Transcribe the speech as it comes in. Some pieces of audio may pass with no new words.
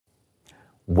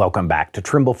Welcome back to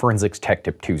Trimble Forensics Tech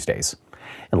Tip Tuesdays.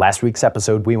 In last week's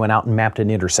episode, we went out and mapped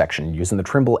an intersection using the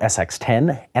Trimble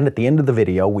SX10, and at the end of the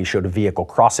video, we showed a vehicle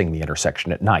crossing the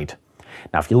intersection at night.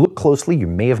 Now, if you look closely, you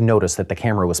may have noticed that the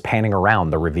camera was panning around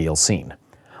the reveal scene.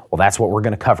 Well, that's what we're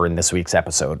going to cover in this week's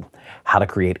episode: how to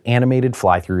create animated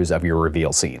fly-throughs of your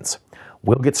reveal scenes.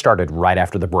 We'll get started right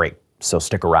after the break, so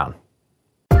stick around.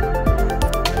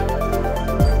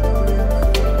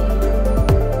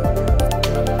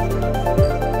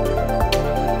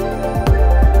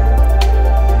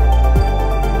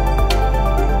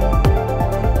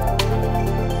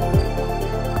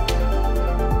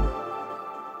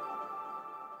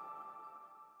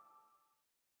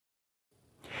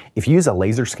 If you use a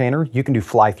laser scanner, you can do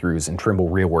fly-throughs in Trimble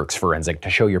RealWorks Forensic to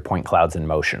show your point clouds in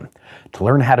motion. To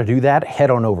learn how to do that, head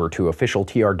on over to Official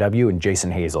TRW and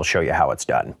Jason Hayes will show you how it's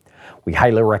done. We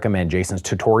highly recommend Jason's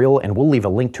tutorial, and we'll leave a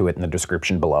link to it in the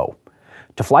description below.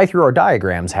 To fly through our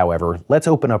diagrams, however, let's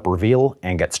open up Reveal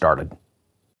and get started.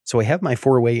 So I have my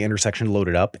four-way intersection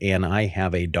loaded up, and I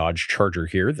have a Dodge Charger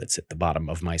here that's at the bottom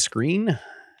of my screen.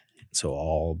 So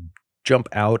I'll jump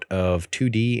out of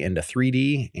 2D into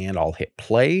 3D, and I'll hit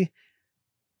play.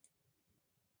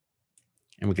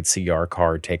 And we can see our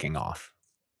car taking off.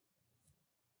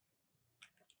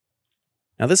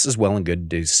 Now this is well and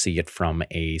good to see it from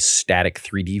a static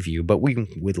 3D view, but we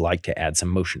would like to add some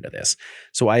motion to this.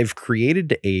 So I've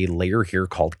created a layer here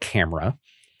called Camera.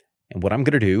 And what I'm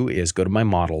going to do is go to my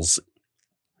models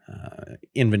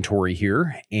inventory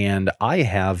here, and I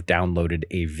have downloaded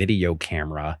a video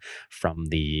camera from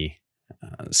the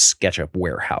SketchUp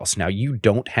warehouse. Now, you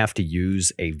don't have to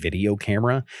use a video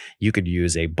camera. You could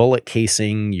use a bullet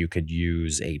casing, you could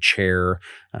use a chair,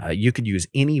 you could use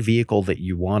any vehicle that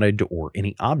you wanted or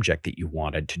any object that you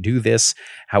wanted to do this.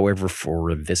 However,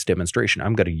 for this demonstration,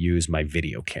 I'm going to use my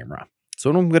video camera.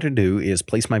 So what I'm going to do is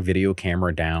place my video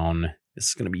camera down. This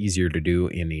is going to be easier to do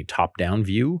in a top-down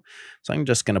view. So I'm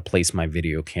just going to place my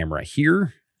video camera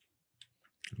here.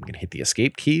 I'm going to hit the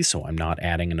escape key so I'm not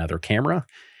adding another camera.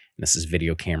 This is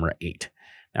video camera 8.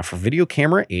 Now for video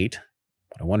camera 8,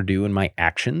 what I want to do in my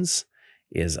actions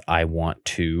is I want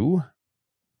to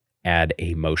add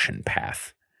a motion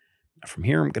path. Now from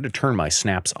here, I'm going to turn my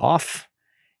snaps off,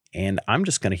 and I'm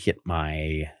just going to hit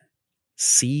my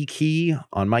C key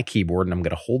on my keyboard, and I'm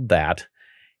going to hold that,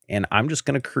 and I'm just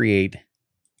going to create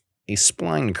a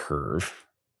spline curve,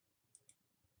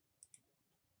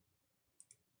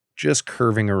 just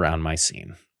curving around my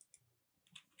scene.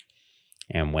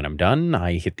 And when I'm done,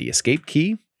 I hit the escape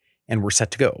key and we're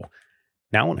set to go.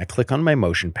 Now, when I click on my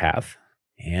motion path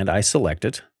and I select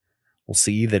it, we'll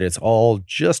see that it's all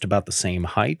just about the same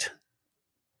height.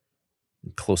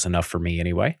 Close enough for me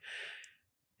anyway.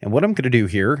 And what I'm going to do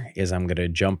here is I'm going to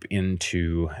jump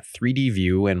into 3D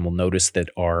view, and we'll notice that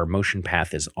our motion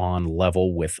path is on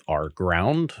level with our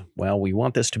ground. Well, we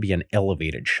want this to be an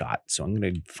elevated shot. So I'm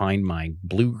going to find my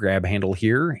blue grab handle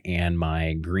here and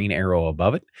my green arrow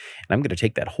above it. And I'm going to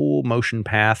take that whole motion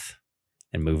path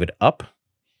and move it up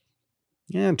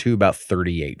to about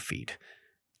 38 feet.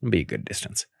 It'll be a good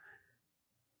distance.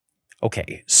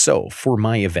 Okay, so for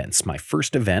my events, my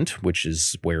first event, which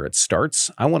is where it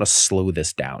starts, I want to slow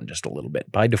this down just a little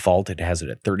bit. By default, it has it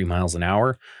at 30 miles an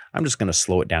hour. I'm just going to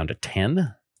slow it down to 10.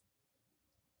 I'm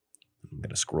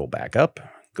going to scroll back up,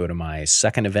 go to my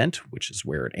second event, which is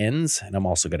where it ends, and I'm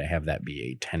also going to have that be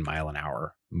a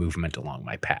 10-mile-an-hour movement along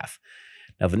my path.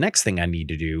 Now, the next thing I need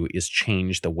to do is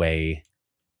change the way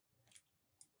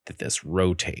that this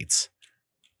rotates.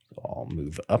 So I'll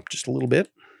move up just a little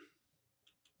bit.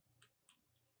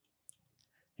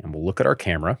 And we'll look at our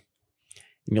camera,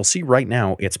 and you'll see right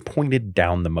now it's pointed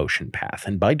down the motion path.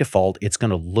 And by default, it's going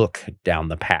to look down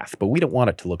the path, but we don't want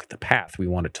it to look at the path. We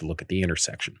want it to look at the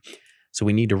intersection. So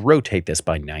we need to rotate this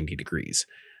by 90 degrees.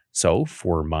 So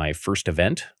for my first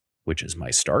event, which is my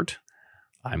start,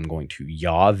 I'm going to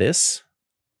yaw this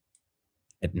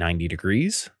at 90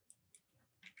 degrees.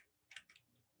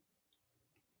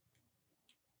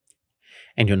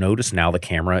 And you'll notice now the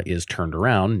camera is turned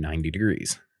around 90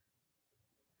 degrees.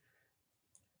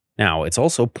 Now, it's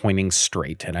also pointing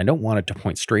straight, and I don't want it to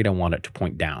point straight, I want it to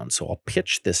point down. So I'll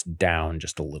pitch this down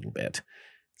just a little bit,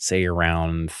 say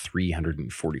around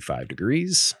 345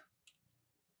 degrees.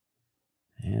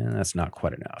 And that's not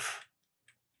quite enough.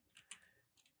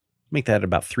 Make that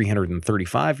about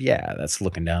 335. Yeah, that's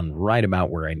looking down right about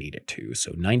where I need it to.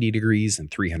 So 90 degrees and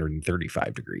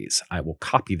 335 degrees. I will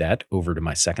copy that over to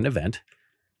my second event.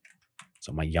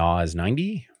 So my yaw is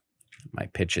 90. My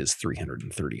pitch is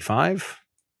 335.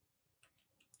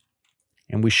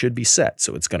 And we should be set.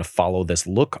 So it's going to follow this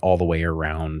look all the way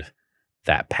around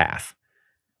that path.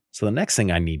 So the next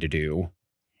thing I need to do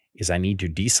is I need to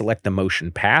deselect the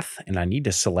motion path and I need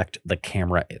to select the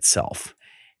camera itself.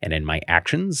 And in my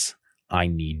actions, I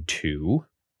need to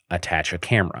attach a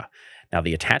camera. Now,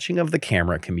 the attaching of the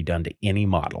camera can be done to any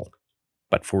model.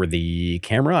 But for the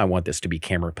camera, I want this to be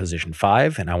camera position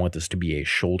 5, and I want this to be a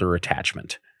shoulder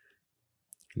attachment.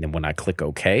 And then when I click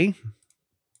OK,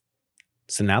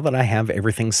 so now that I have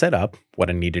everything set up, what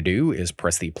I need to do is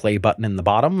press the play button in the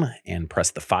bottom and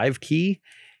press the 5 key.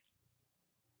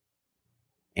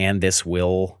 And this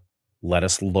will let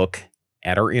us look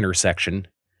at our intersection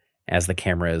as the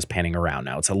camera is panning around.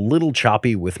 Now, it's a little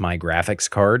choppy with my graphics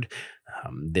card.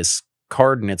 This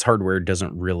card and its hardware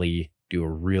doesn't really do a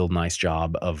real nice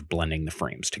job of blending the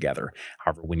frames together.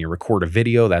 However, when you record a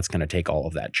video, that's going to take all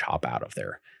of that chop out of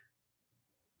there.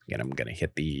 Again, I'm going to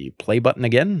hit the play button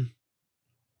again.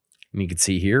 And you can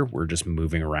see here, we're just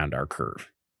moving around our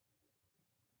curve.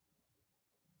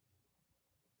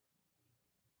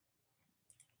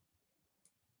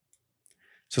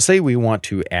 So say we want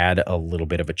to add a little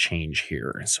bit of a change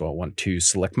here. So I want to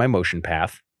select my motion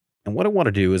path. And what I want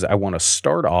to do is I want to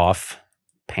start off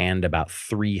panned about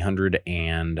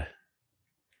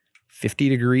 350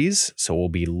 degrees. So we'll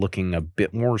be looking a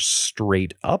bit more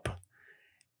straight up.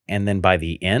 And then by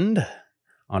the end, I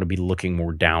want to be looking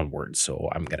more downward. So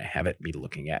I'm going to have it be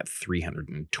looking at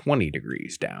 320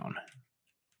 degrees down.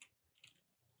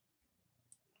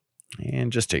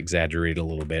 And just to exaggerate a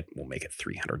little bit, we'll make it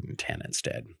 310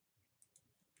 instead.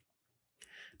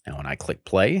 Now when I click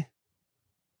play,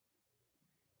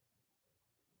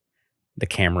 the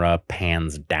camera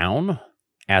pans down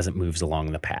as it moves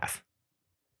along the path.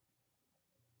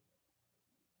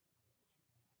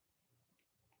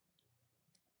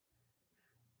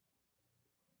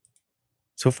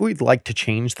 So if we'd like to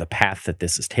change the path that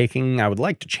this is taking, I would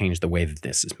like to change the way that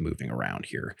this is moving around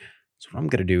here. So what I'm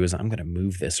going to do is I'm going to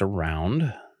move this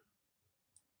around.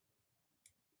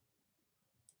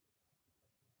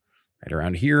 Right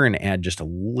around here and add just a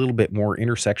little bit more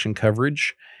intersection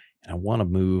coverage. And I want to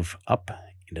move up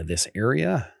into this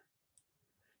area.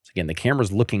 So again, the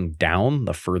camera's looking down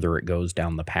the further it goes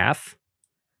down the path.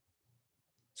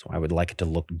 So I would like it to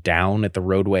look down at the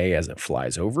roadway as it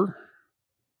flies over.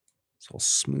 So I'll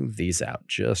smooth these out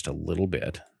just a little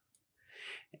bit.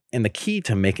 And the key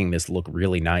to making this look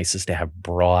really nice is to have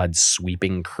broad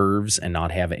sweeping curves and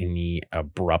not have any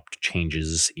abrupt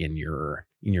changes in your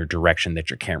direction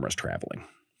that your camera's traveling.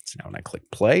 So now when I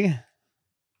click play,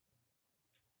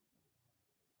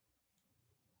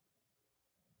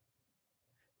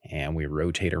 and we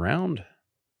rotate around,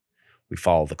 we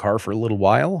follow the car for a little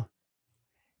while,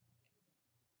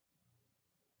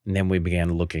 and then we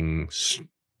began looking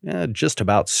just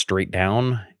about straight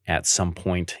down at some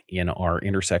point in our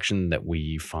intersection that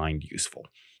we find useful.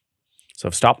 So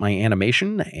I've stopped my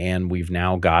animation and we've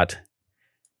now got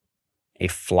a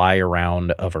fly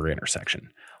around of our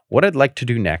intersection. What I'd like to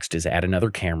do next is add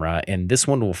another camera, and this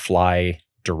one will fly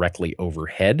directly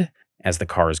overhead as the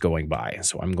car is going by.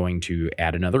 So I'm going to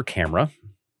add another camera.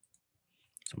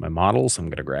 So my models, I'm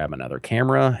going to grab another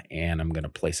camera and I'm going to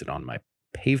place it on my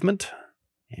pavement.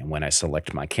 And when I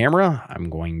select my camera, I'm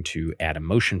going to add a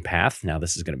motion path. Now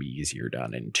this is going to be easier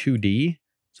done in 2D.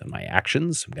 So in my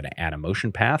actions, I'm going to add a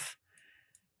motion path.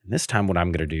 And this time what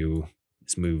I'm going to do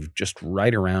is move just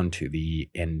right around to the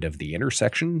end of the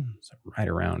intersection. So right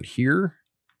around here.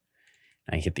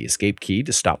 I hit the escape key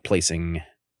to stop placing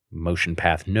motion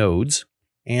path nodes.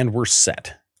 And we're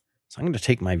set. So I'm going to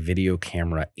take my video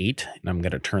camera 8 and I'm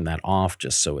going to turn that off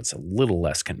just so it's a little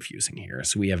less confusing here.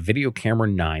 So we have video camera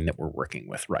 9 that we're working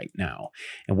with right now.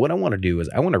 And what I want to do is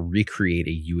I want to recreate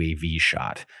a UAV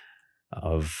shot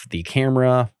of the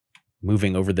camera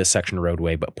moving over this section of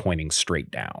roadway but pointing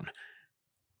straight down.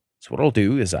 So what I'll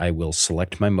do is I will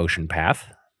select my motion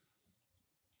path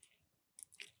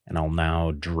and I'll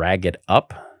now drag it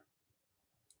up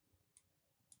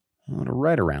to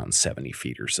right around 70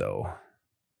 feet or so.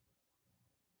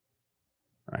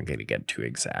 I'm going to get too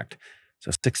exact. So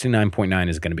 69.9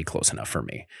 is going to be close enough for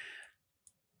me.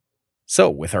 So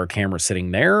with our camera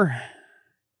sitting there,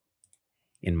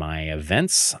 in my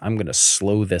events, I'm going to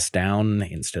slow this down.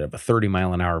 Instead of a 30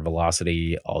 mile an hour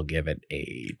velocity, I'll give it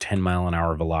a 10 mile an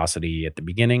hour velocity at the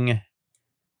beginning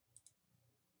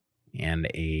and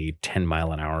a 10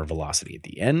 mile an hour velocity at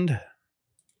the end.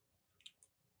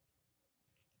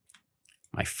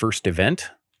 My first event,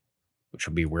 which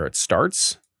will be where it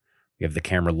starts. We have the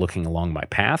camera looking along my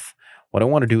path. What I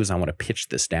want to do is I want to pitch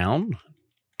this down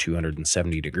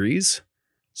 270 degrees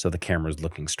so the camera is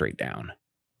looking straight down.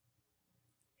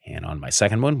 And on my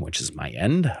second one, which is my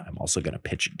end, I'm also going to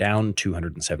pitch it down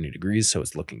 270 degrees so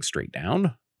it's looking straight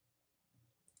down.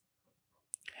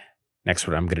 Next,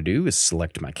 what I'm going to do is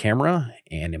select my camera,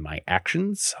 and in my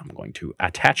actions, I'm going to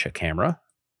attach a camera.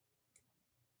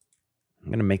 I'm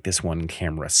going to make this one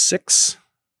camera 6,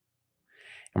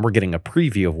 and we're getting a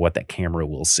preview of what that camera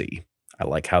will see. I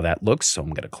like how that looks, so I'm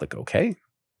going to click OK.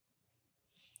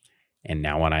 And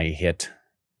now when I hit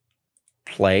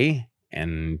play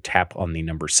and tap on the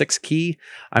number 6 key,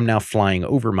 I'm now flying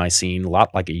over my scene a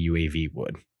lot like a UAV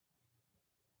would.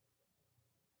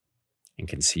 And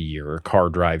can see your car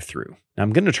drive through. Now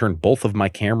I'm going to turn both of my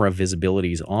camera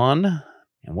visibilities on.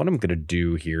 And what I'm going to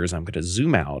do here is I'm going to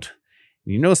zoom out.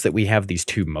 You notice that we have these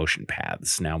 2 motion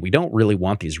paths. Now we don't really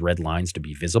want these red lines to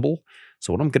be visible.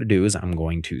 So what I'm going to do is I'm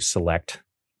going to select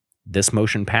this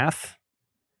motion path.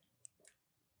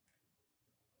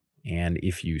 And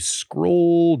if you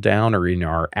scroll down, or in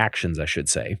our actions, I should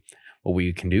say, what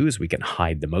we can do is we can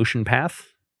hide the motion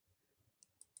path.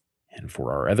 And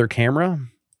for our other camera,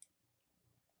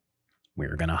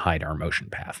 we're going to hide our motion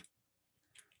path.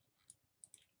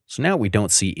 So now we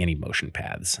don't see any motion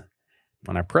paths.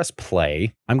 When I press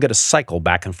play, I'm going to cycle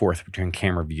back and forth between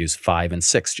camera views 5 and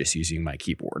 6 just using my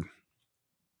keyboard.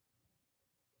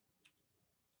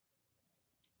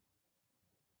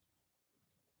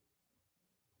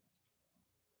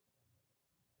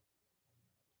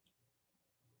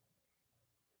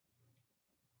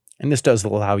 And this does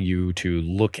allow you to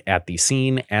look at the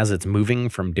scene as it's moving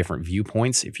from different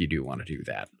viewpoints if you do want to do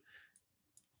that.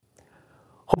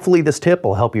 Hopefully this tip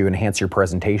will help you enhance your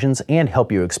presentations and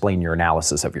help you explain your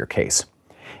analysis of your case.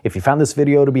 If you found this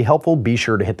video to be helpful, be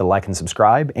sure to hit the like and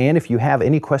subscribe, and if you have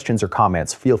any questions or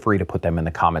comments, feel free to put them in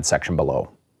the comment section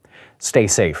below. Stay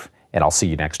safe, and I'll see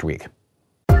you next week.